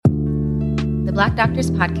The Black Doctors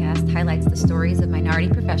podcast highlights the stories of minority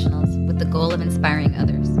professionals with the goal of inspiring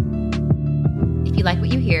others. If you like what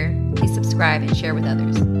you hear, please subscribe and share with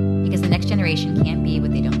others, because the next generation can't be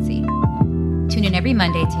what they don't see. Tune in every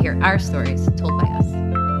Monday to hear our stories told by us.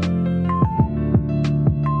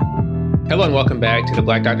 Hello and welcome back to the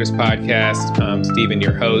Black Doctors podcast. I'm Stephen,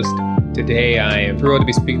 your host. Today I am thrilled to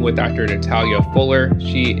be speaking with Dr. Natalia Fuller.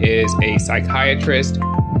 She is a psychiatrist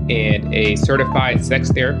and a certified sex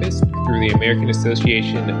therapist through the American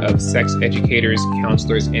Association of Sex Educators,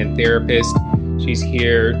 Counselors, and Therapists. She's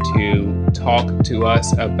here to talk to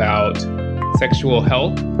us about sexual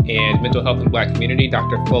health and mental health in the Black community.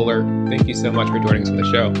 Dr. Fuller, thank you so much for joining us on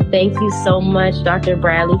the show. Thank you so much, Dr.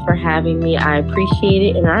 Bradley, for having me. I appreciate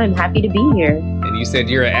it, and I'm happy to be here. And you said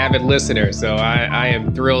you're an avid listener, so I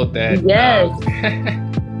am thrilled that... Yes.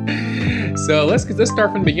 So let's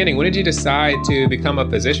start from the beginning. When did you decide to become a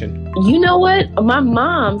physician? You know what? My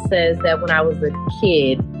mom says that when I was a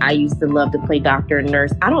kid, I used to love to play doctor and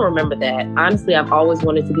nurse. I don't remember that. Honestly, I've always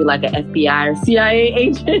wanted to be like an FBI or CIA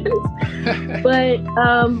agent. But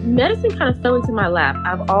medicine kind of fell into my lap.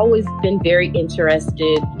 I've always been very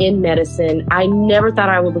interested in medicine. I never thought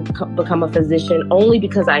I would become a physician, only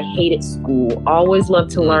because I hated school. Always loved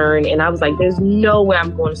to learn. And I was like, there's no way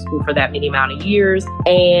I'm going to school for that many amount of years.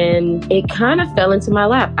 And it kind of fell into my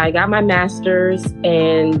lap. I got my master's,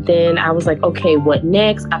 and then I was like, okay, what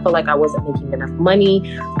next? I felt like I wasn't making enough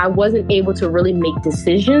money. I wasn't able to really make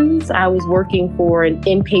decisions. I was working for an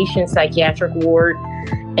inpatient psychiatric ward,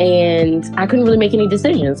 and I couldn't really make any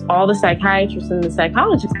decisions. All the psychiatrists and the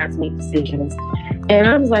psychologists had to make decisions. And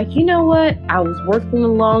I was like, you know what? I was working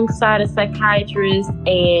alongside a psychiatrist,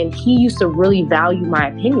 and he used to really value my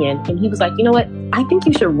opinion. And he was like, you know what? I think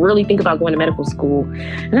you should really think about going to medical school.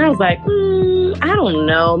 And I was like, I don't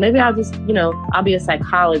know. Maybe I'll just, I'll be a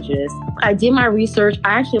psychologist. I did my research.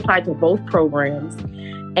 I actually applied to both programs.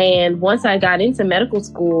 And once I got into medical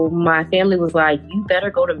school, my family was like, you better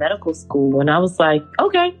go to medical school. And I was like,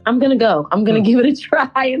 okay, I'm going to go. I'm going to give it a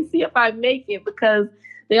try and see if I make it, because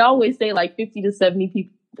they always say like 50 to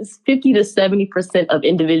 70% of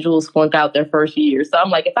individuals flunk out their first year. So I'm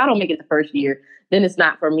like, if I don't make it the first year, then it's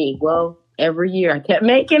not for me. Well, every year I kept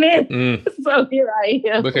making it. So here I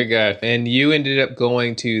am. Look at God. And you ended up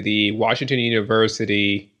going to the Washington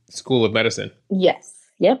University School of Medicine. Yes.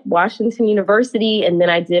 Yep. Washington University. And then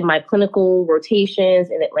I did my clinical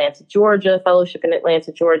rotations in Atlanta, Georgia, fellowship in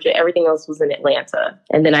Atlanta, Georgia. Everything else was in Atlanta.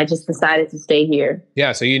 And then I just decided to stay here.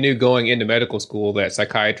 Yeah. So you knew going into medical school that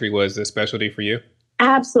psychiatry was a specialty for you?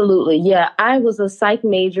 Absolutely. Yeah. I was a psych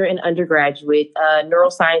major in undergraduate,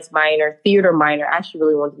 neuroscience minor, theater minor. I actually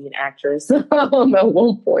really wanted to be an actress at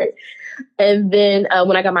one point. And then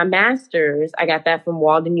when I got my master's, I got that from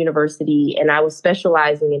Walden University, and I was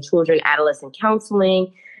specializing in children, adolescent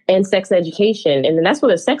counseling and sex education. And then that's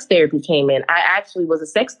where the sex therapy came in. I actually was a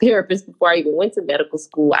sex therapist before I even went to medical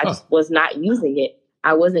school. I just was not using it.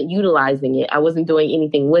 I wasn't utilizing it. I wasn't doing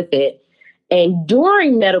anything with it. And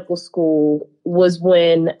during medical school was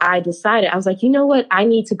when I decided, I was like, you know what? I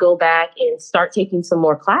need to go back and start taking some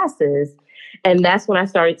more classes. And that's when I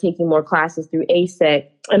started taking more classes through ASEC.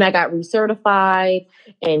 And I got recertified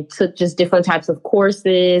and took just different types of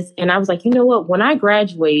courses. And I was like, you know what? When I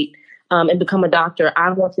graduate and become a doctor,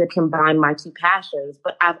 I want to combine my two passions.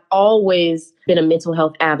 But I've always been a mental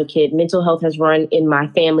health advocate. Mental health has run in my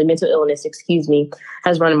family. Mental illness,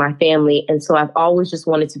 has run in my family. And so I've always just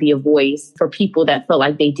wanted to be a voice for people that felt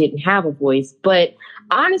like they didn't have a voice. But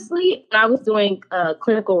honestly, when I was doing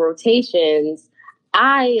clinical rotations,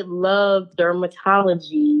 I love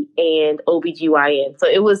dermatology and OBGYN. So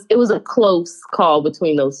it was a close call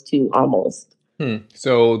between those two almost.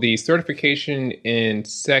 So the certification in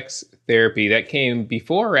sex therapy, that came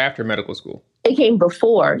before or after medical school? It came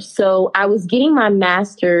before. So I was getting my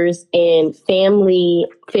master's in family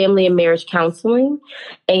and marriage counseling.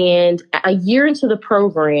 And a year into the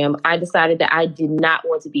program, I decided that I did not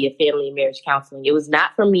want to be a family and marriage counseling. It was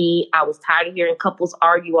not for me. I was tired of hearing couples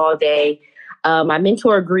argue all day. My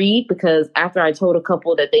mentor agreed, because after I told a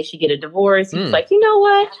couple that they should get a divorce, he was like, you know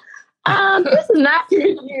what? This is not for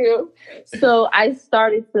you. So I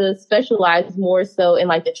started to specialize more so in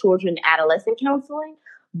like the children and adolescent counseling.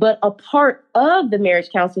 But a part of the marriage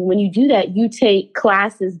counseling, when you do that, you take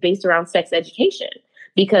classes based around sex education,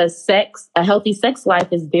 because a healthy sex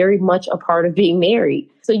life is very much a part of being married.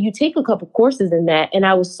 So you take a couple courses in that. And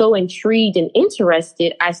I was so intrigued and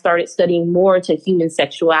interested, I started studying more into human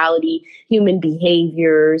sexuality, human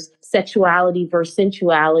behaviors, sexuality versus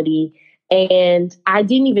sensuality. And I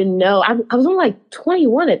didn't even know, I was only like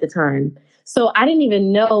 21 at the time. So I didn't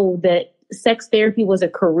even know that sex therapy was a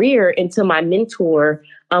career until my mentor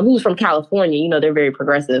who's from California. They're very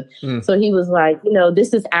progressive. So he was like,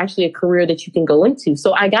 this is actually a career that you can go into.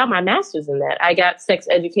 So I got my master's in that. I got sex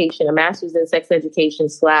education, a master's in sex education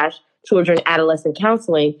 / children adolescent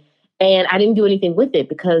counseling. And I didn't do anything with it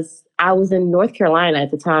because I was in North Carolina at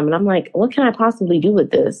the time. And I'm like, what can I possibly do with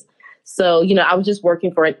this? So, I was just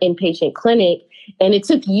working for an inpatient clinic. And it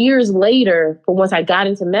took years later, for once I got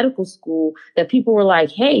into medical school, that people were like,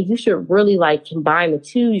 hey, you should really combine the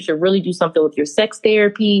two. You should really do something with your sex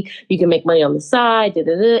therapy. You can make money on the side. Da,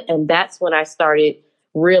 da, da. And that's when I started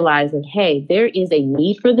realizing, hey, there is a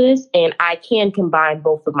need for this and I can combine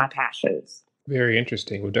both of my passions. Very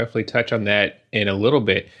interesting. We'll definitely touch on that in a little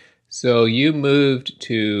bit. So you moved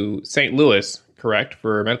to St. Louis, correct,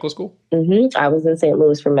 for medical school? Mm-hmm. I was in St.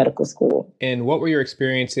 Louis for medical school. And what were your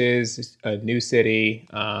experiences? A new city,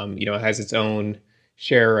 it has its own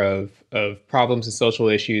share of problems and social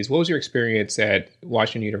issues. What was your experience at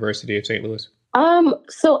Washington University of St. Louis?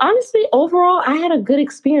 So honestly, overall, I had a good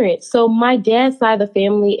experience. So my dad's side of the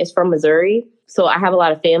family is from Missouri. So I have a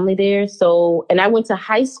lot of family there. And I went to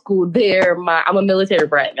high school there. I'm a military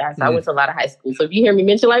brat, guys. So I went to a lot of high schools. So if you hear me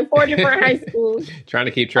mention 4 different high schools. Trying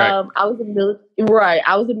to keep track. I was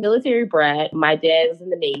a military brat. My dad was in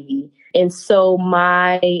the Navy. And so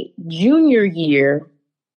my junior year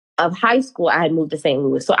of high school, I had moved to St.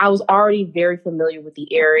 Louis. So I was already very familiar with the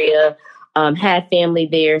area. Had family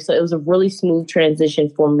there. So it was a really smooth transition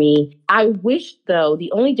for me. I wish, though, the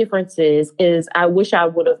only difference is I wish I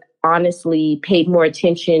would have honestly paid more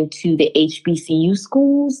attention to the HBCU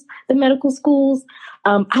schools, the medical schools.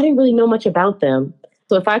 I didn't really know much about them.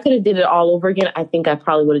 So if I could have did it all over again, I think I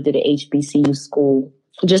probably would have did an HBCU school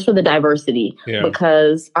just for the diversity. Yeah.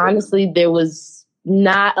 Because honestly, there was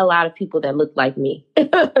not a lot of people that looked like me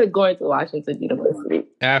going to Washington University.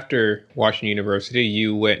 After Washington University,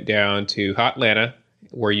 you went down to Atlanta,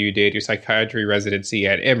 where you did your psychiatry residency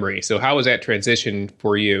at Emory. So how was that transition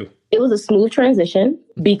for you? It was a smooth transition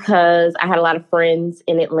because I had a lot of friends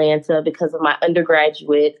in Atlanta. Because of my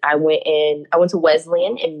undergraduate, I went to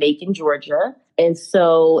Wesleyan in Macon, Georgia. And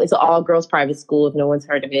so it's an all-girls private school, if no one's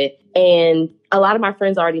heard of it. And a lot of my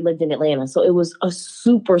friends already lived in Atlanta. So it was a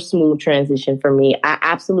super smooth transition for me. I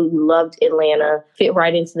absolutely loved Atlanta, fit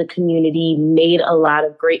right into the community, made a lot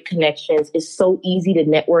of great connections. It's so easy to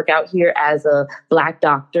network out here as a Black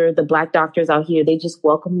doctor. The Black doctors out here, they just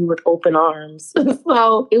welcome you with open arms.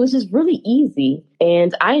 So it was just really easy.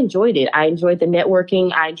 And I enjoyed it. I enjoyed the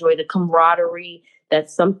networking. I enjoyed the camaraderie.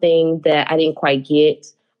 That's something that I didn't quite get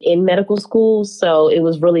in medical school. So it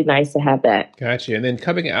was really nice to have that. Gotcha. And then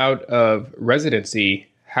coming out of residency,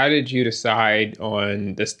 how did you decide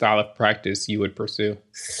on the style of practice you would pursue?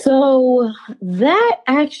 So that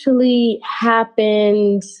actually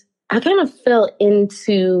happened. I kind of fell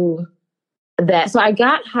into that. So I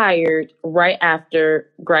got hired right after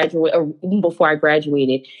graduate, or even before I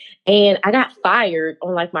graduated, and I got fired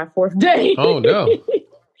on my 4th day. Oh, no.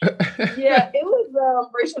 Yeah, it was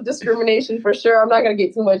racial discrimination for sure. I'm not going to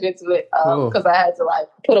get too much into it because I had to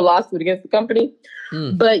put a lawsuit against the company.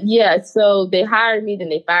 But yeah, so they hired me, then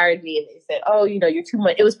they fired me, and they said, oh, you're too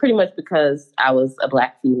much. It was pretty much because I was a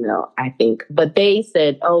Black female, I think. But they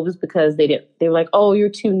said, oh, it was because they were like, oh, you're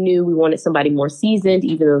too new. We wanted somebody more seasoned,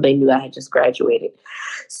 even though they knew I had just graduated.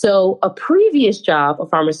 So a previous job, a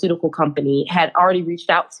pharmaceutical company, had already reached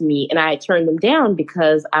out to me, and I had turned them down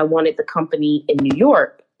because I wanted the company in New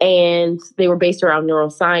York. And they were based around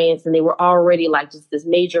neuroscience, and they were already just this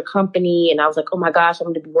major company. And I was like, oh my gosh, I'm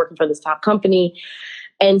going to be working for this top company.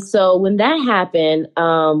 And so when that happened,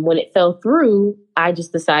 when it fell through, I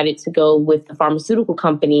just decided to go with the pharmaceutical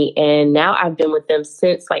company. And now I've been with them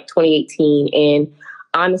since 2018. And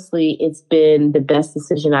honestly, it's been the best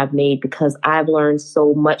decision I've made because I've learned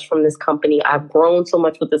so much from this company. I've grown so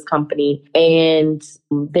much with this company, and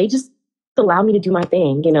they just allow me to do my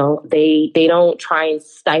thing. They don't try and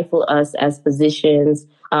stifle us as physicians.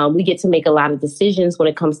 We get to make a lot of decisions when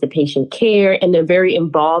it comes to patient care, and they're very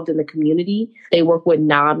involved in the community. They work with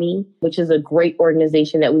NAMI, which is a great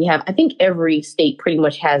organization that we have. I think every state pretty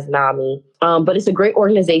much has NAMI, but it's a great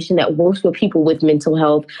organization that works with people with mental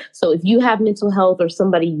health. So if you have mental health or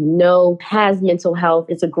somebody has mental health,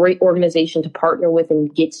 it's a great organization to partner with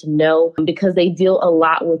and get to know because they deal a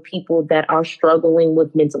lot with people that are struggling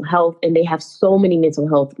with mental health, and they have so many mental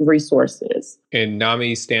health resources. And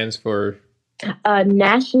NAMI stands for?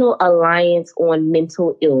 National Alliance on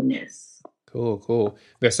Mental Illness. Cool.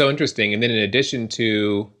 That's so interesting. And then in addition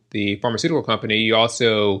to the pharmaceutical company, you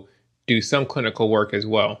also do some clinical work as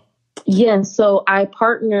well. Yeah, so I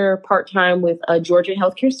partner part-time with Georgia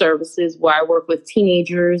Healthcare Services, where I work with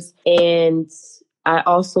teenagers, and I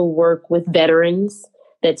also work with veterans.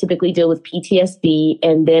 that typically deal with PTSD.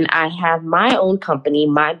 And then I have my own company,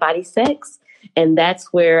 Mind Body Sex. And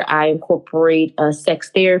that's where I incorporate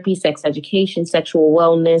sex therapy, sex education, sexual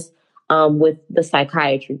wellness with the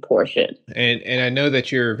psychiatry portion. And I know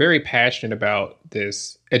that you're very passionate about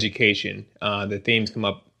this education. The themes come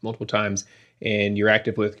up multiple times, and you're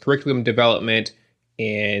active with curriculum development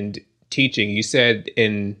and teaching. You said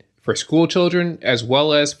for school children as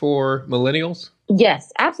well as for millennials?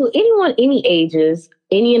 Yes, absolutely. Anyone, any ages,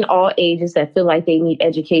 any and all ages that feel like they need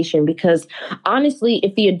education. Because honestly,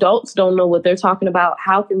 if the adults don't know what they're talking about,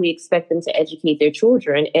 how can we expect them to educate their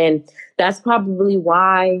children? And that's probably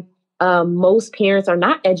why most parents are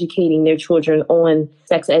not educating their children on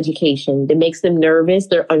sex education. It makes them nervous.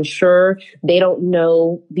 They're unsure. They don't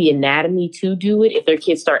know the anatomy to do it. If their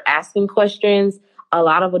kids start asking questions, a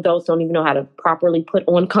lot of adults don't even know how to properly put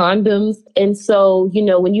on condoms. And so,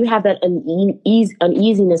 when you have that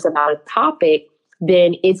uneasiness about a topic,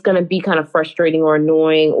 then it's going to be kind of frustrating or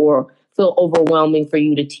annoying or feel overwhelming for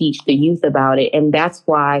you to teach the youth about it. And that's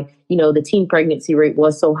why, the teen pregnancy rate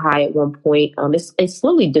was so high at one point. It's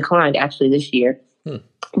slowly declined actually this year.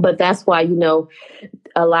 But that's why,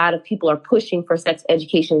 a lot of people are pushing for sex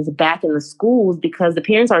education back in the schools because the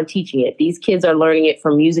parents aren't teaching it. These kids are learning it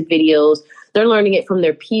from music videos. They're learning it from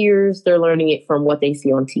their peers. They're learning it from what they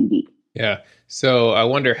see on TV. Yeah. So I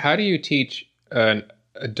wonder, how do you teach an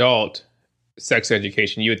adult sex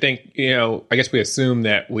education? You would think, I guess we assume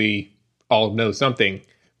that we all know something,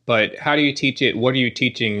 but how do you teach it? What are you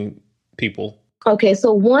teaching people? Okay,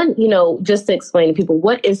 so one, just to explain to people,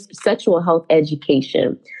 what is sexual health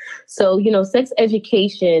education? So, sex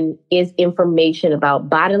education is information about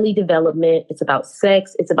bodily development. It's about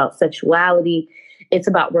sex. It's about sexuality. It's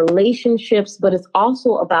about relationships, but it's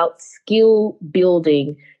also about skill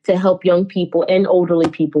building to help young people and elderly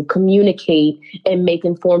people communicate and make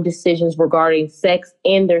informed decisions regarding sex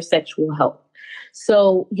and their sexual health.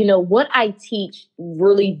 So, what I teach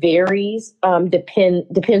really varies,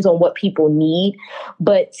 depends on what people need.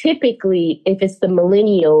 But typically, if it's the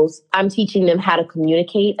millennials, I'm teaching them how to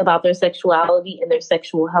communicate about their sexuality and their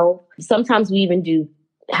sexual health. Sometimes we even do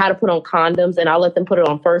how to put on condoms, and I'll let them put it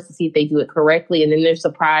on first to see if they do it correctly. And then they're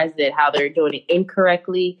surprised at how they're doing it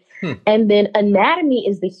incorrectly. And then anatomy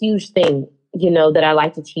is the huge thing, that I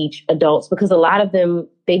like to teach adults, because a lot of them,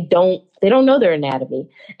 they don't know their anatomy.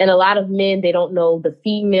 And a lot of men, they don't know the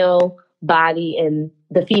female body, and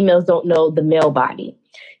the females don't know the male body,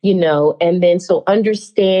 and then so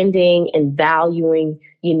understanding and valuing,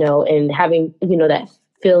 and having, that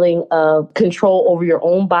feeling of control over your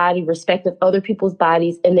own body, respect of other people's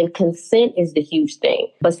bodies. And then consent is the huge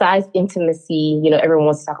thing. Besides intimacy, everyone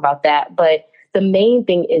wants to talk about that. But the main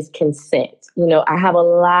thing is consent. I have a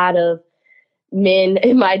lot of men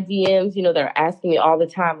in my DMs, that are asking me all the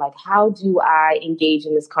time, like, how do I engage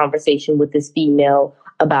in this conversation with this female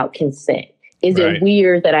about consent? Is it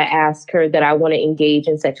weird that I ask her that I want to engage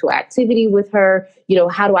in sexual activity with her?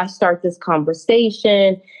 How do I start this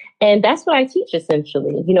conversation? And that's what I teach,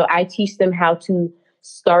 essentially. I teach them how to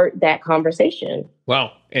start that conversation.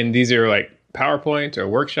 Wow. And these are like PowerPoint or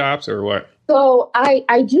workshops or what? So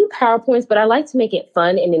I do PowerPoints, but I like to make it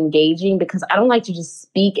fun and engaging because I don't like to just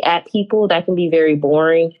speak at people. That can be very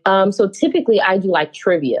boring. So typically I do like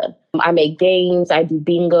trivia. I make games. I do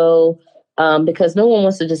bingo because no one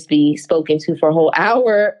wants to just be spoken to for a whole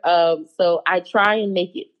hour. So I try and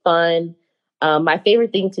make it fun. My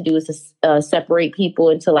favorite thing to do is to separate people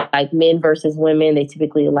into like men versus women. They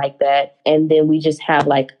typically like that. And then we just have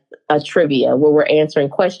like a trivia where we're answering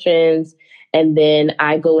questions. And then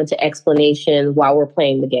I go into explanation while we're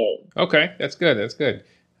playing the game. Okay, that's good. That's good.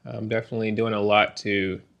 I'm definitely doing a lot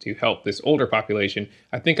to help this older population.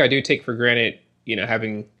 I think I do take for granted,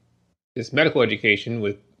 having this medical education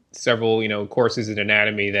with several, courses in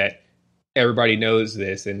anatomy, that everybody knows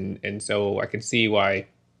this. And so I can see why,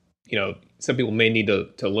 some people may need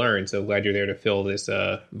to learn. So glad you're there to fill this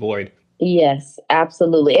void. Yes,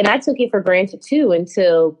 absolutely. And I took it for granted too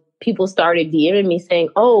until people started DMing me saying,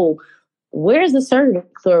 oh, where's the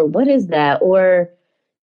cervix, or what is that? Or,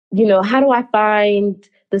 how do I find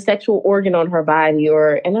the sexual organ on her body?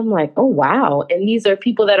 And I'm like, oh, wow. And these are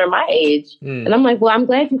people that are my age. And I'm like, well, I'm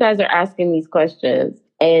glad you guys are asking these questions.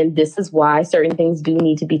 And this is why certain things do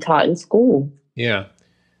need to be taught in school. Yeah.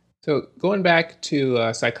 So going back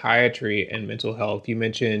to psychiatry and mental health, you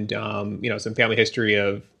mentioned, some family history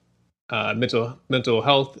of mental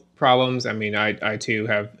health problems. I mean, I too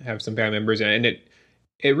have some family members, and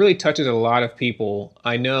it really touches a lot of people.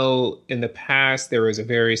 I know in the past there was a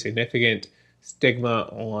very significant stigma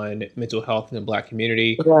on mental health in the Black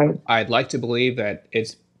community. Right. I'd like to believe that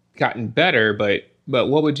it's gotten better, but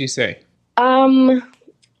what would you say?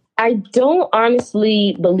 I don't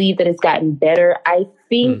honestly believe that it's gotten better. I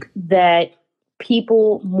think that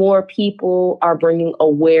more people are bringing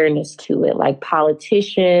awareness to it, like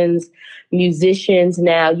politicians, musicians.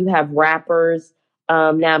 Now you have rappers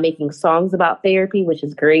now making songs about therapy, which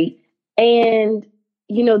is great. And,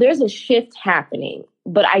 there's a shift happening,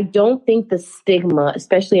 but I don't think the stigma,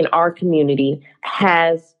 especially in our community,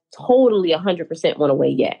 has totally 100% went away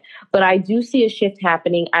yet. But I do see a shift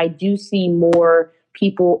happening. I do see more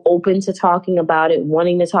people open to talking about it,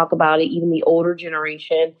 wanting to talk about it, even the older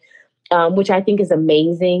generation, which I think is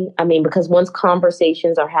amazing. I mean, because once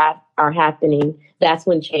conversations are happening, that's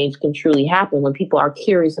when change can truly happen, when people are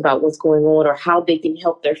curious about what's going on or how they can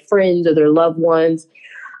help their friends or their loved ones,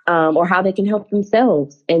 or how they can help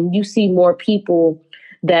themselves. And you see more people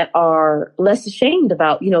that are less ashamed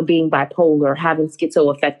about, being bipolar, having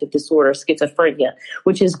schizoaffective disorder, schizophrenia,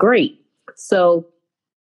 which is great. So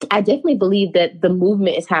I definitely believe that the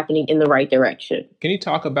movement is happening in the right direction. Can you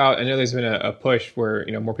talk about, I know there's been a push where,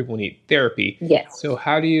 more people need therapy. Yes. So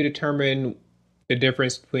how do you determine the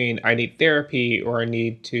difference between I need therapy or I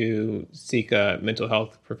need to seek a mental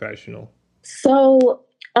health professional? So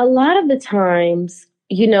a lot of the times,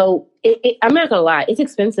 I'm not going to lie, it's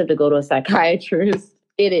expensive to go to a psychiatrist.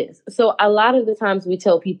 It is. So a lot of the times we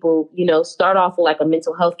tell people, start off with like a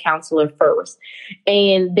mental health counselor first.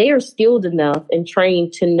 And they are skilled enough and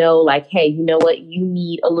trained to know like, hey, you know what, you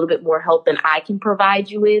need a little bit more help than I can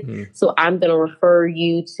provide you with. So I'm going to refer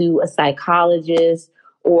you to a psychologist,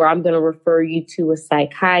 or I'm going to refer you to a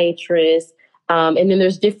psychiatrist. And then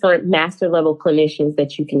there's different master level clinicians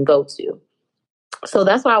that you can go to. So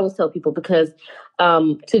that's why I always tell people, because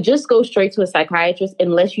to just go straight to a psychiatrist,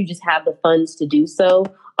 unless you just have the funds to do so,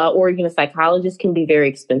 or even a psychologist, can be very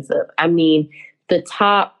expensive. I mean,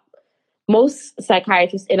 most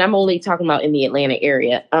psychiatrists, and I'm only talking about in the Atlanta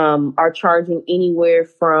area, are charging anywhere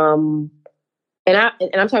from, and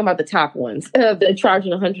I'm talking about the top ones, they're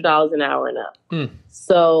charging $100 an hour and up.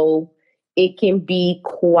 So it can be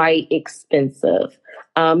quite expensive.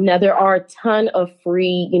 Now, there are a ton of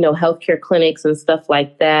free, healthcare clinics and stuff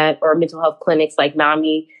like that, or mental health clinics like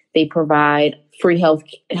NAMI. They provide free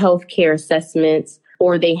healthcare assessments,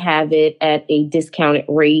 or they have it at a discounted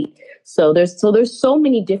rate. So there's so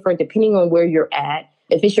many different, depending on where you're at.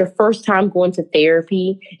 If it's your first time going to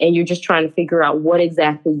therapy and you're just trying to figure out what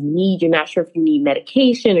exactly you need, you're not sure if you need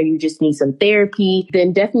medication or you just need some therapy,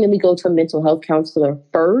 then definitely go to a mental health counselor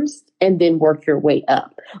first and then work your way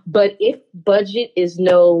up. But if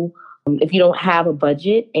you don't have a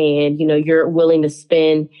budget and, you're willing to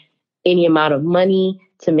spend any amount of money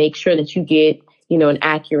to make sure that you get, an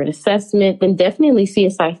accurate assessment, then definitely see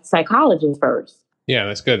a psychologist first. Yeah,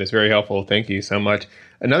 that's good. That's very helpful. Thank you so much.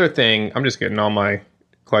 Another thing, I'm just getting all my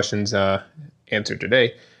questions answered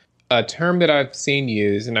today. A term that I've seen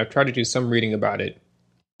used, and I've tried to do some reading about it,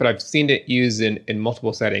 but I've seen it used in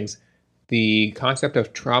multiple settings, the concept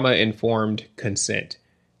of trauma-informed consent.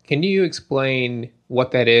 Can you explain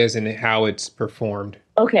what that is and how it's performed?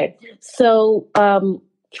 Okay, so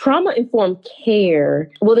trauma-informed care,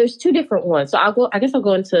 well, there's two different ones. So I guess I'll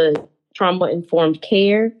go into trauma-informed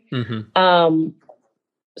care.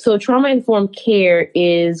 So trauma-informed care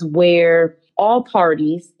is where all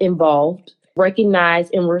parties involved recognize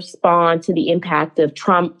and respond to the impact of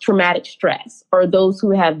traumatic stress, or those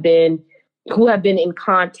who have been in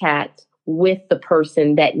contact with the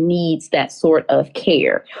person that needs that sort of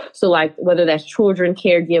care. So like whether that's children,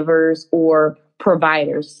 caregivers, or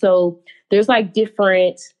providers. So there's like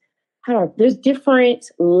different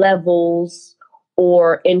levels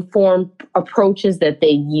or informed approaches that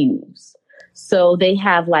they use. So they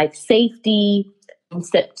have like safety.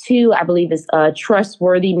 Step 2, I believe, is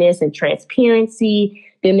trustworthiness and transparency.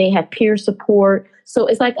 Then they have peer support. So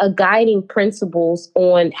it's like a guiding principles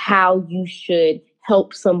on how you should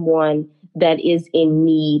help someone that is in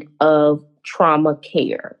need of trauma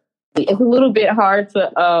care. It's a little bit hard to,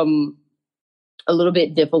 a little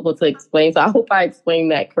bit difficult to explain. So I hope I explained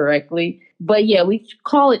that correctly. But yeah, we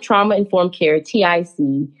call it trauma-informed care, TIC.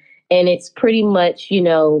 And it's pretty much,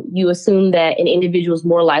 you assume that an individual is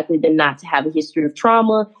more likely than not to have a history of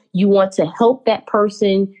trauma. You want to help that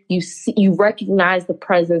person. You recognize the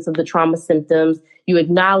presence of the trauma symptoms. You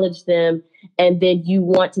acknowledge them. And then you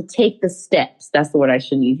want to take the steps. That's the word I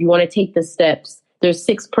should use. You want to take the steps. There's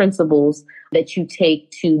 6 principles that you take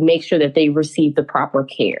to make sure that they receive the proper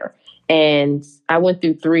care. And I went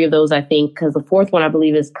through 3 of those, I think, because the 4th one, I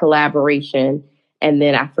believe, is collaboration. And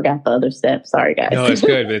then I forgot the other steps. Sorry, guys. No, it's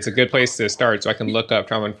good. But it's a good place to start so I can look up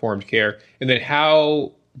trauma-informed care. And then you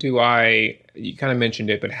kind of mentioned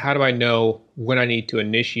it, but how do I know when I need to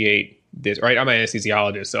initiate this, right? I'm an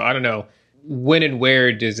anesthesiologist, so I don't know when and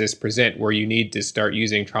where does this present where you need to start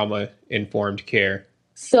using trauma-informed care?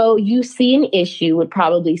 So you see an issue would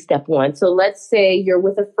probably step one. So let's say you're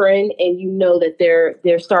with a friend and you know that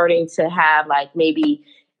they're starting to have like maybe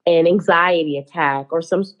an anxiety attack or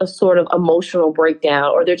a sort of emotional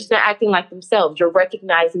breakdown, or they're just not acting like themselves. You're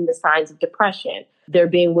recognizing the signs of depression. They're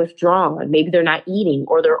being withdrawn. Maybe they're not eating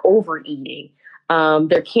or they're overeating.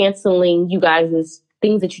 They're canceling you guys'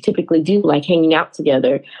 things that you typically do, like hanging out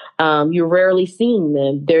together. You're rarely seeing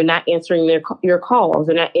them. They're not answering your calls.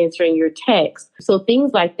 They're not answering your texts. So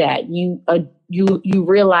things like that, you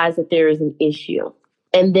realize that there is an issue.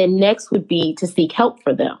 And then next would be to seek help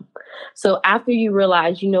for them. So after you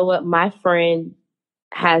realize, you know what, my friend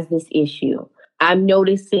has this issue, I'm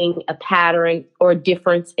noticing a pattern or a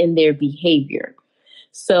difference in their behavior.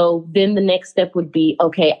 So then the next step would be,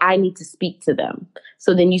 okay, I need to speak to them.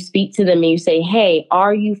 So then you speak to them and you say, hey,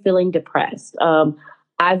 are you feeling depressed?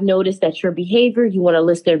 I've noticed that your behavior, you want to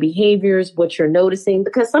list their behaviors, what you're noticing,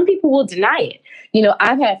 because some people will deny it. You know,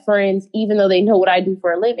 I've had friends, even though they know what I do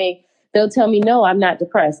for a living, they'll tell me, no, I'm not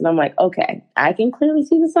depressed. And I'm like, okay, I can clearly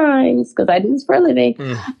see the signs because I do this for a living.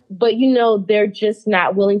 But, you know, they're just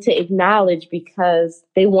not willing to acknowledge because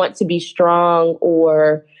they want to be strong,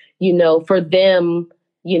 or, you know, for them,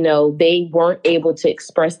 you know, they weren't able to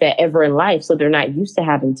express that ever in life. So they're not used to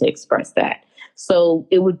having to express that. So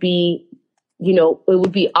it would be, you know, it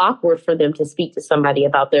would be awkward for them to speak to somebody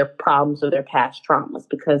about their problems or their past traumas,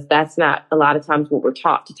 because that's not a lot of times what we're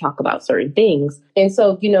taught to talk about certain things. And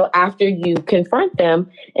so, you know, after you confront them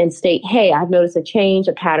and state, hey, I've noticed a change,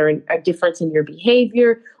 a pattern, a difference in your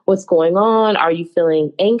behavior. What's going on? Are you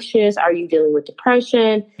feeling anxious? Are you dealing with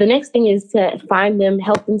depression? The next thing is to find them,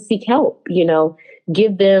 help them seek help, you know.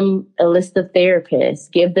 Give them a list of therapists,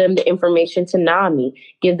 give them the information to NAMI,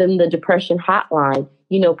 give them the depression hotline,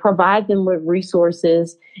 you know, provide them with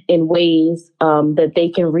resources in ways that they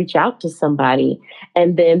can reach out to somebody.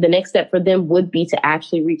 And then the next step for them would be to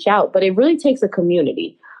actually reach out. But it really takes a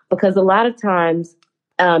community, because a lot of times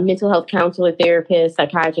mental health counselor, therapists,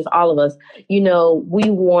 psychiatrists, all of us, you know, we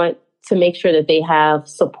want to make sure that they have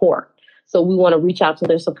support. So we want to reach out to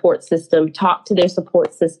their support system, talk to their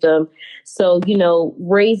support system. So, you know,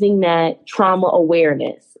 raising that trauma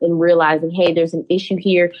awareness and realizing, hey, there's an issue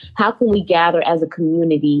here. How can we gather as a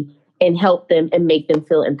community and help them and make them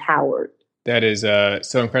feel empowered? That is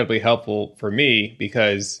so incredibly helpful for me,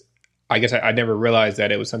 because I guess I never realized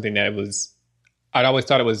that it was something that I'd always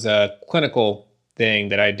thought it was a clinical thing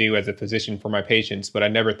that I do as a physician for my patients, but I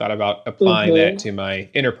never thought about applying that to my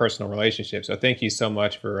interpersonal relationships. So thank you so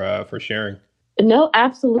much for sharing. No,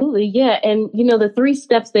 absolutely. Yeah. And, you know, the 3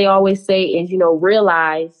 steps they always say is, you know,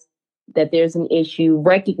 realize that there's an issue,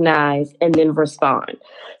 recognize, and then respond.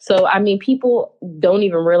 So, I mean, people don't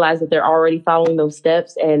even realize that they're already following those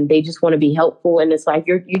steps, and they just want to be helpful. And it's like,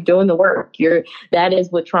 you're doing the work. That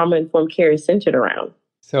is what trauma-informed care is centered around.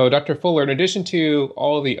 So, Dr. Fuller, in addition to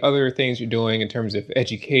all the other things you're doing in terms of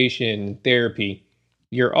education, therapy,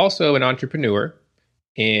 you're also an entrepreneur,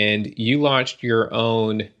 and you launched your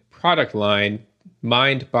own product line,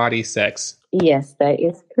 Mind, Body, Sex. Yes, that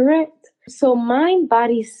is correct. So Mind,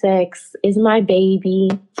 Body, Sex is my baby.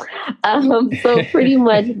 So pretty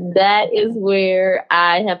much that is where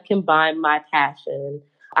I have combined my passion.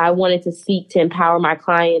 I wanted to seek to empower my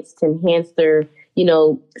clients to enhance their, you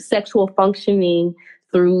know, sexual functioning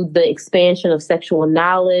through the expansion of sexual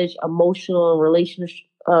knowledge, emotional and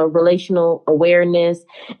relational awareness,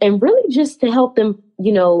 and really just to help them,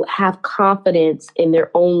 you know, have confidence in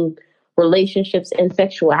their own relationships and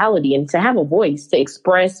sexuality, and to have a voice to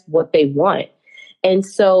express what they want. And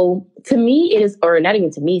so to me, it is, or not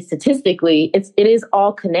even to me, statistically, it is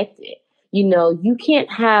all connected. You know, you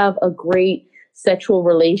can't have a great sexual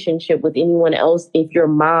relationship with anyone else if your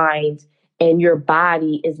mind and your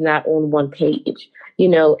body is not on one page, you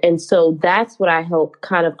know. And so that's what I help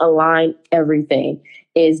kind of align everything,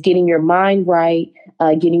 is getting your mind right,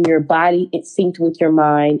 getting your body synced with your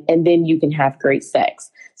mind, and then you can have great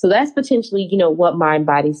sex. So that's potentially, you know, what Mind,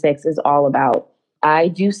 Body, Sex is all about. I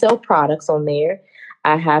do sell products on there.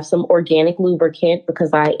 I have some organic lubricant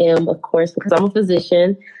because I am, of course, because I'm a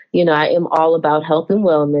physician, you know, I am all about health and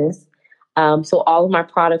wellness. So all of my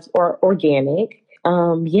products are organic.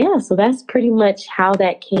 So that's pretty much how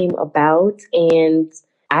that came about. And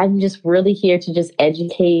I'm just really here to just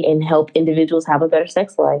educate and help individuals have a better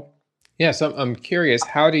sex life. Yeah, so I'm curious,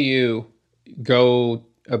 how do you go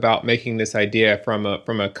about making this idea from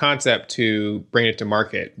a concept to bring it to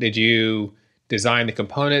market? Did you design the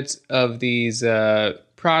components of these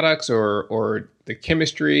products or the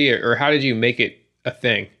chemistry, or how did you make it a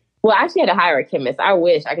thing? Well, I actually had to hire a chemist. I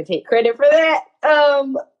wish I could take credit for that.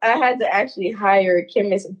 I had to actually hire a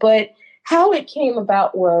chemist, but how it came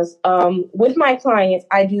about was with my clients,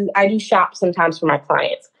 I do shop sometimes for my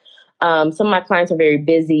clients. Some of my clients are very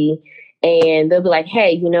busy and they'll be like,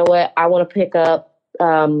 hey, you know what? I want to pick up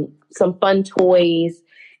some fun toys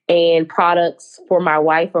and products for my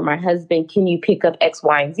wife or my husband. Can you pick up X,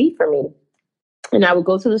 Y, and Z for me? And I would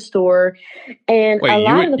go to the store and Wait, a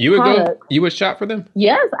lot of the products. You would shop for them?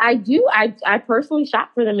 Yes, I do. I personally shop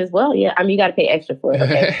for them as well. Yeah. I mean, you got to pay extra for it.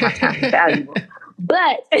 Okay. My time is valuable.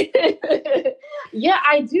 But yeah,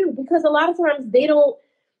 I do, because a lot of times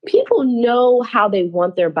people know how they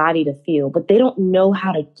want their body to feel, but they don't know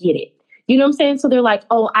how to get it. You know what I'm saying? So they're like,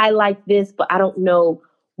 oh, I like this, but I don't know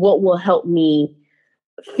what will help me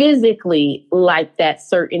physically like that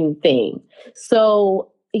certain thing. So,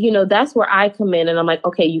 that's where I come in and I'm like,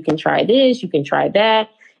 okay, you can try this, you can try that.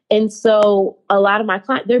 And so a lot of my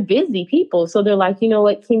clients, they're busy people. So they're like, you know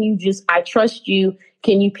what, I trust you.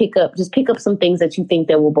 Can you pick up some things that you think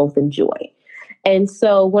that we'll both enjoy? And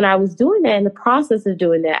so when I was doing that, in the process of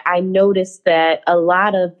doing that, I noticed that a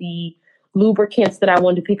lot of the lubricants that I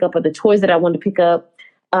wanted to pick up or the toys that I wanted to pick up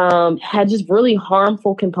had just really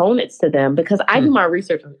harmful components to them, because I do my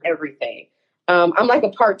research on everything. I'm like a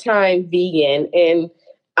part-time vegan, and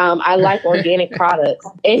I like organic products.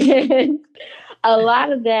 And a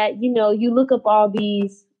lot of that, you look up all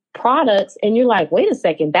these products and you're like, wait a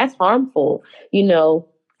second, that's harmful.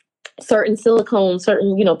 Certain silicone,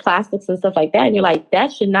 certain, plastics and stuff like that. And you're like,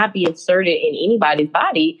 that should not be inserted in anybody's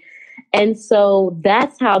body. And so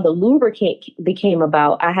that's how the lubricant became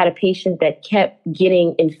about. I had a patient that kept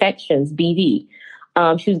getting infections, BV.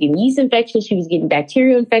 She was getting yeast infections. She was getting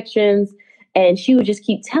bacterial infections. And she would just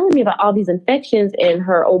keep telling me about all these infections, and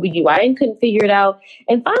her OBGYN couldn't figure it out.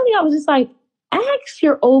 And finally, I was just like, ask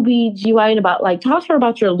your OBGYN talk to her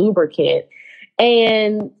about your lubricant.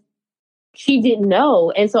 And she didn't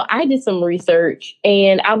know. And so I did some research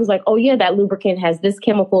and I was like, oh yeah, that lubricant has this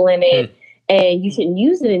chemical in it and you shouldn't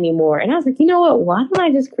use it anymore. And I was like, you know what? Why don't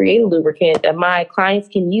I just create a lubricant that my clients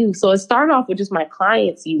can use? So it started off with just my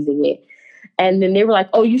clients using it. And then they were like,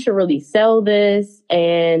 oh, you should really sell this.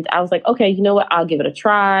 And I was like, okay, you know what? I'll give it a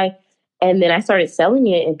try. And then I started selling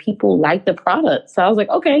it and people liked the product. So I was like,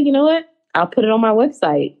 okay, you know what? I'll put it on my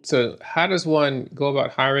website. So how does one go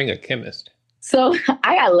about hiring a chemist? So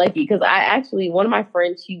I got lucky because one of my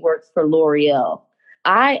friends, she works for L'Oreal.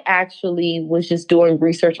 I actually was just doing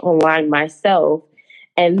research online myself.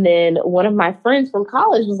 And then one of my friends from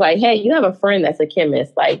college was like, hey, you have a friend that's a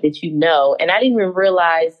chemist, that you know. And I didn't even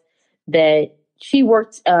realize that she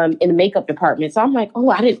worked in the makeup department. So I'm like,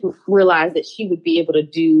 oh, I didn't realize that she would be able to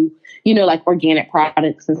do, organic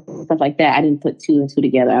products and stuff like that. I didn't put two and two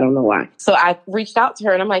together. I don't know why. So I reached out to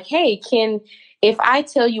her and I'm like, hey, if I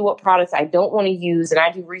tell you what products I don't want to use and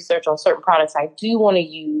I do research on certain products I do want to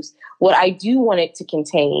use, what I do want it to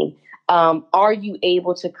contain, are you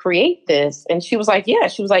able to create this? And she was like, yeah.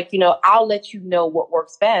 She was like, I'll let you know what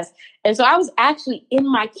works best. And so I was actually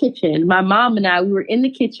in my kitchen. My mom and I, we were in the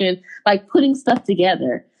kitchen, putting stuff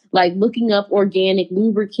together, looking up organic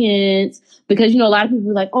lubricants, because, a lot of people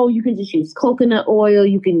are like, oh, you can just use coconut oil.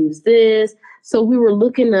 You can use this. So we were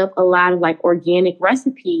looking up a lot of organic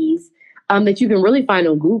recipes that you can really find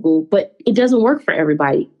on Google, but it doesn't work for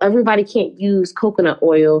everybody. Everybody can't use coconut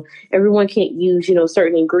oil. Everyone can't use,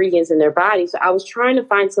 certain ingredients in their body. So I was trying to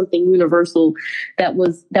find something universal that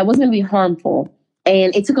wasn't going to be harmful.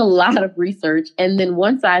 And it took a lot of research. And then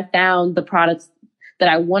once I found the products that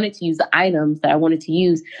I wanted to use, the items that I wanted to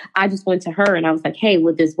use, I just went to her and I was like, hey,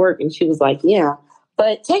 would this work? And she was like, yeah.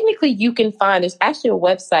 But technically there's actually a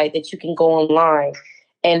website that you can go online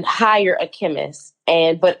and hire a chemist.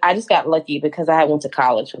 But I just got lucky because I went to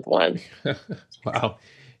college with one. Wow.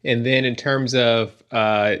 And then in terms of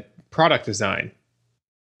product design,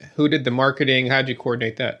 who did the marketing? How did you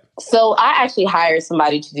coordinate that? So I actually hired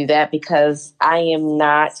somebody to do that because I am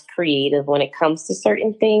not creative when it comes to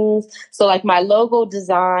certain things. So my logo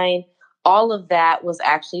design, all of that was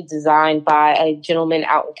actually designed by a gentleman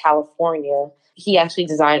out in California. He actually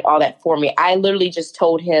designed all that for me. I literally just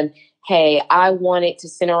told him, hey, I want it to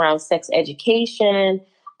center around sex education.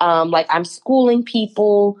 I'm schooling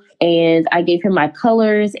people, and I gave him my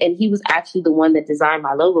colors, and he was actually the one that designed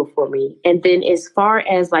my logo for me. And then as far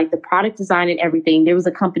as the product design and everything, there was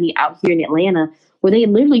a company out here in Atlanta where they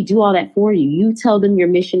literally do all that for you. You tell them your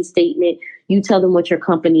mission statement, you tell them what your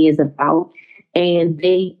company is about, and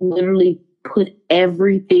they literally put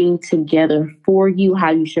everything together for you, how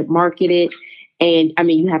you should market it. And I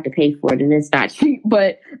mean, you have to pay for it and it's not cheap,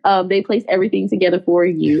 but they place everything together for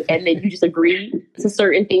you. And then you just agree to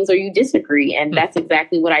certain things or you disagree. And that's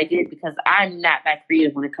exactly what I did because I'm not that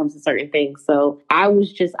creative when it comes to certain things. So I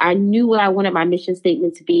knew what I wanted my mission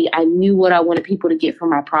statement to be. I knew what I wanted people to get from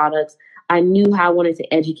my products. I knew how I wanted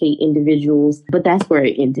to educate individuals, but that's where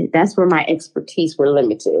it ended. That's where my expertise were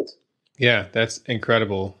limited. Yeah, that's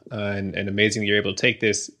incredible and amazing. You're able to take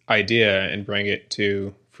this idea and bring it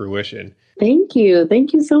to fruition. Thank you.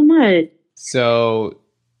 Thank you so much. So,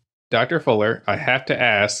 Dr. Fuller, I have to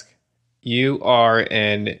ask, you are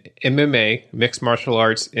an MMA, mixed martial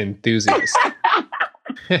arts enthusiast.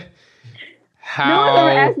 No one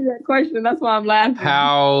ever asked me that question. That's why I'm laughing.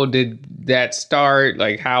 How did that start?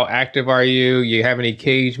 Like, how active are you? You have any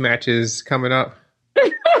cage matches coming up?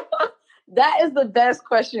 That is the best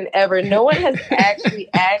question ever. No one has actually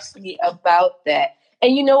asked me about that.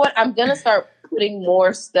 And you know what? I'm going to start putting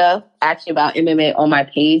more stuff actually about MMA on my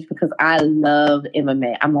page because I love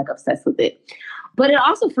MMA. I'm like obsessed with it. But it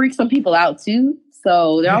also freaks some people out too.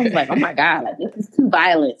 So they're always like, oh my God, like, this is too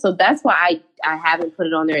violent. So that's why I haven't put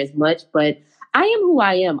it on there as much. But I am who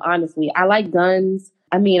I am, honestly. I like guns.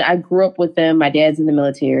 I mean, I grew up with them. My dad's in the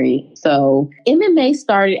military. So MMA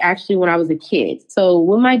started actually when I was a kid. So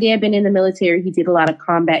when my dad been in the military, he did a lot of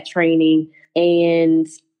combat training. And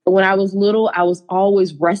when I was little, I was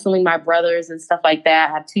always wrestling my brothers and stuff like that.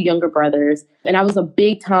 I have two younger brothers and I was a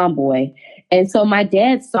big tomboy. And so my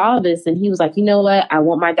dad saw this and he was like, you know what? I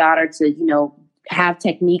want my daughter to, have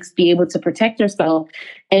techniques, be able to protect herself.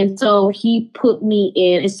 And so he put me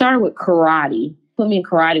in, it started with karate, put me in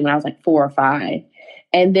karate when I was like 4 or 5.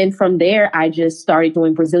 And then from there, I just started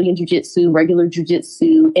doing Brazilian jiu-jitsu, regular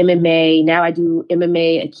jiu-jitsu, MMA. Now I do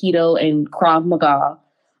MMA, Aikido, and Krav Maga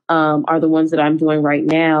are the ones that I'm doing right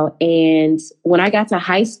now. And when I got to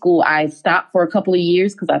high school, I stopped for a couple of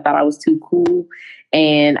years because I thought I was too cool.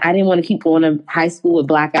 And I didn't want to keep going to high school with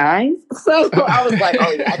black eyes. So I was like,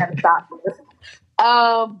 oh yeah, I got to stop this.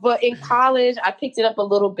 But in college, I picked it up a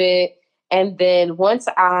little bit. And then once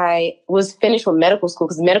I was finished with medical school,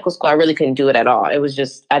 because medical school, I really couldn't do it at all. It was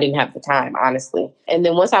just, I didn't have the time, honestly. And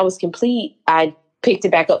then once I was complete, I picked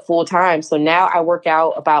it back up full time. So now I work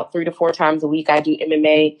out about 3 to 4 times a week. I do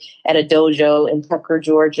MMA at a dojo in Tucker,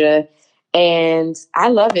 Georgia. And I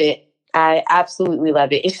love it. I absolutely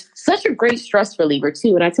love it. It's such a great stress reliever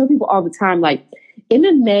too. And I tell people all the time, like,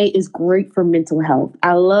 MMA is great for mental health.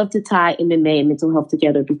 I love to tie MMA and mental health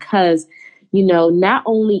together because not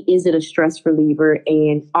only is it a stress reliever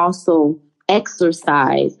and also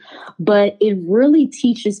exercise, but it really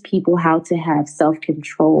teaches people how to have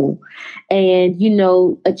self-control. And,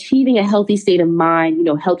 achieving a healthy state of mind,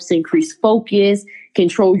 helps to increase focus,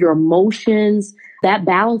 control your emotions. That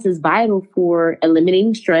balance is vital for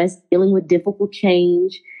eliminating stress, dealing with difficult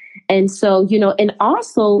change. And so, and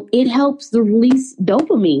also it helps to release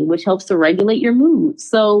dopamine, which helps to regulate your mood.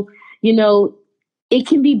 So, it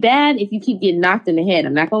can be bad if you keep getting knocked in the head.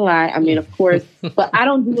 I'm not going to lie. I mean, of course, but I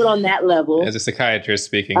don't do it on that level. As a psychiatrist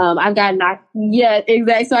speaking. I've got knocked. Yeah,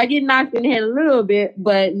 exactly. So I get knocked in the head a little bit,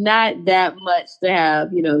 but not that much to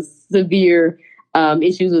have, severe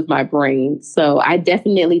issues with my brain. So I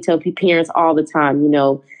definitely tell parents all the time,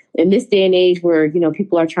 in this day and age where,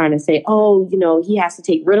 people are trying to say, oh, he has to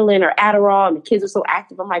take Ritalin or Adderall and the kids are so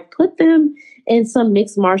active. I'm like, put them in some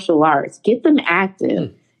mixed martial arts. Get them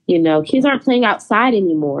active. Kids aren't playing outside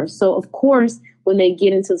anymore. So, of course, when they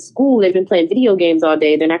get into school, they've been playing video games all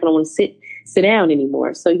day. They're not going to want to sit down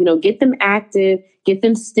anymore. So, get them active, get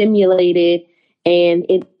them stimulated, and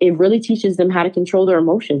it really teaches them how to control their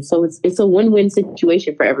emotions. So it's a win-win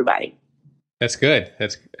situation for everybody. That's good.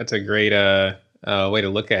 That's a great way to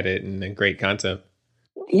look at it and a great concept.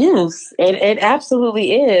 Yes, it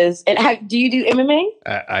absolutely is. And do you do MMA?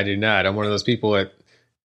 I do not. I'm one of those people that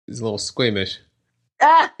is a little squeamish.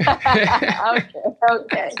 Okay.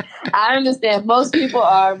 I understand. Most people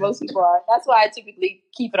are. That's why I typically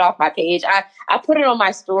keep it off my page. I put it on my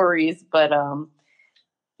stories, but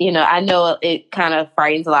I know it kind of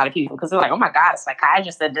frightens a lot of people because they're like, "Oh my God, a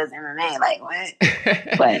psychiatrist that does MMA, like what?"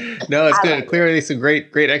 But no, it's good. Clearly, some great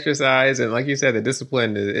exercise, and like you said, the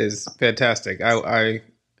discipline is fantastic. I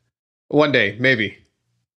one day maybe.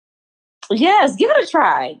 Yes, give it a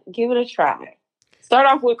try. Start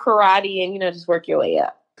off with karate and, just work your way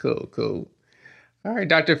up. Cool. All right,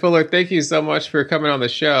 Dr. Fuller, thank you so much for coming on the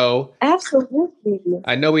show. Absolutely.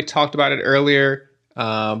 I know we talked about it earlier,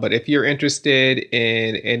 but if you're interested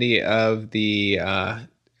in any of the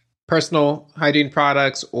personal hygiene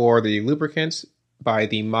products or the lubricants by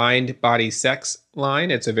the Mind Body Sex line,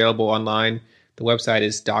 it's available online. The website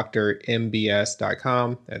is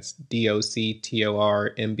drmbs.com. That's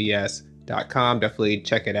DOCTORMBS.com. Definitely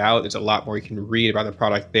check it out. There's a lot more you can read about the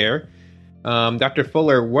product there. Dr.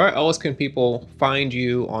 Fuller, where else can people find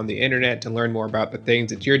you on the internet to learn more about the things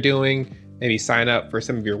that you're doing? Maybe sign up for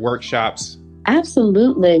some of your workshops?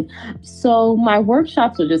 Absolutely. So my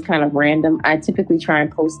workshops are just kind of random. I typically try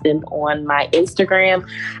and post them on my Instagram.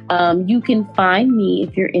 You can find me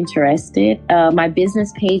if you're interested. My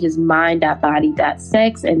business page is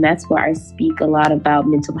mind.body.sex, and that's where I speak a lot about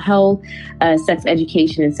mental health, sex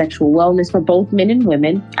education, and sexual wellness for both men and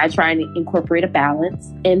women. I try and incorporate a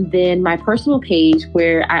balance. And then my personal page,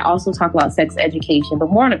 where I also talk about sex education,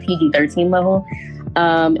 but more on a PG-13 level.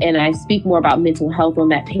 And I speak more about mental health on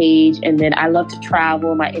that page. And then I love to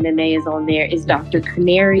travel. My NNA is on there. It's Dr.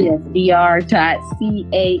 Canary. That's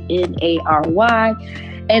Dr.Canary.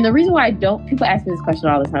 And the reason why people ask me this question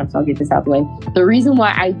all the time, so I'll get this out of the way. The reason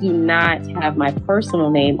why I do not have my personal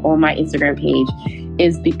name on my Instagram page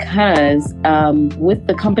is because with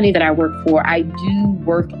the company that I work for, I do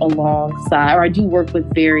work alongside, or I do work with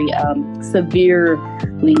very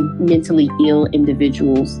severely mentally ill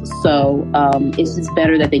individuals. So it's just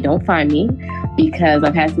better that they don't find me, because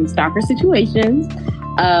I've had some stalker situations.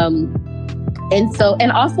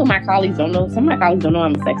 And also my colleagues don't know, some of my colleagues don't know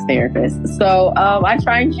I'm a sex therapist. So I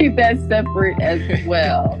try and keep that separate as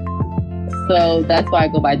well. So that's why I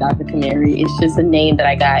go by Dr. Canary. It's just a name that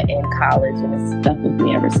I got in college, and it's stuck with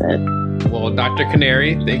me ever since. Well, Dr.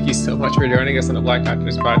 Canary, thank you so much for joining us on the Black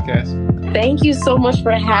Doctors podcast. Thank you so much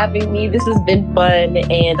for having me. This has been fun,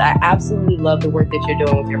 and I absolutely love the work that you're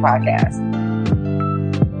doing with your podcast.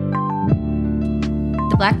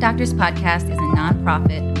 The Black Doctors podcast is a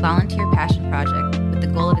nonprofit, volunteer passion project with the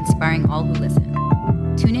goal of inspiring all who listen.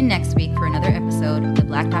 Tune in next week for another episode of the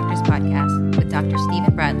Black Doctors podcast with Dr.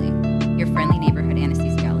 Stephen Bradley,